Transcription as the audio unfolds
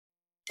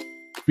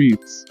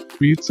Beets.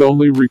 Beets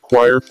only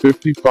require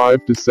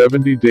 55 to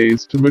 70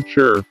 days to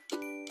mature.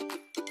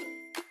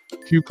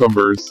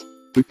 Cucumbers.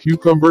 The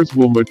cucumbers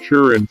will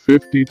mature in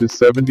 50 to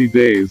 70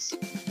 days.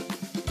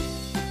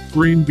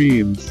 Green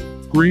beans.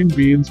 Green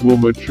beans will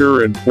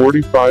mature in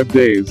 45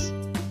 days.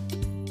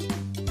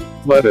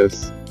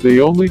 Lettuce. They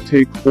only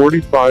take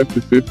 45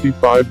 to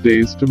 55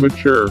 days to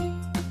mature.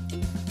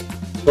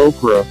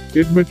 Okra.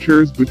 It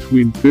matures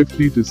between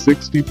 50 to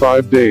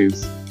 65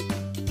 days.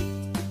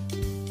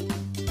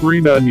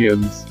 Green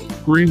onions.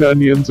 Green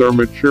onions are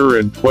mature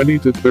in 20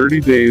 to 30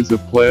 days of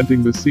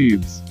planting the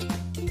seeds.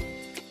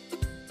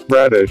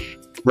 Radish.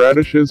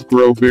 Radishes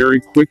grow very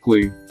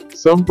quickly.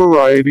 Some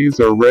varieties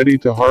are ready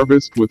to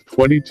harvest with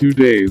 22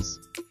 days.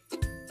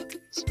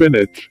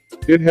 Spinach.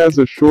 It has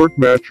a short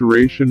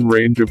maturation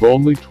range of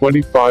only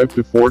 25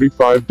 to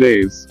 45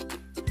 days.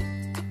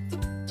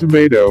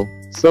 Tomato.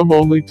 Some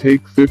only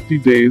take 50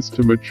 days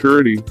to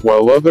maturity,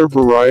 while other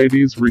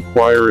varieties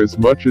require as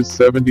much as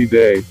 70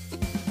 days.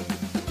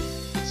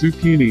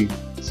 Zucchini.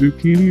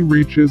 Zucchini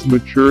reaches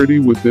maturity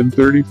within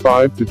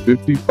 35 to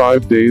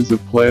 55 days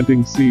of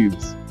planting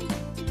seeds.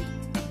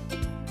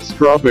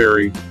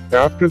 Strawberry.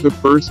 After the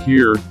first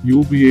year,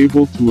 you'll be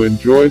able to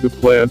enjoy the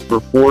plant for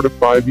 4 to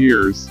 5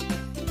 years.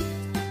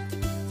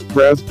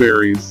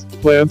 Raspberries.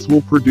 Plants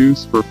will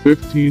produce for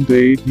 15 to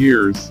 8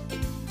 years.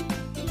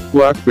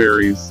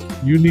 Blackberries.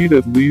 You need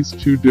at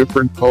least 2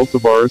 different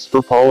cultivars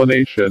for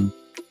pollination.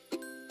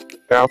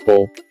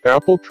 Apple.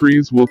 Apple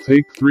trees will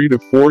take 3 to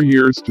 4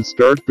 years to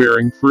start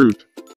bearing fruit.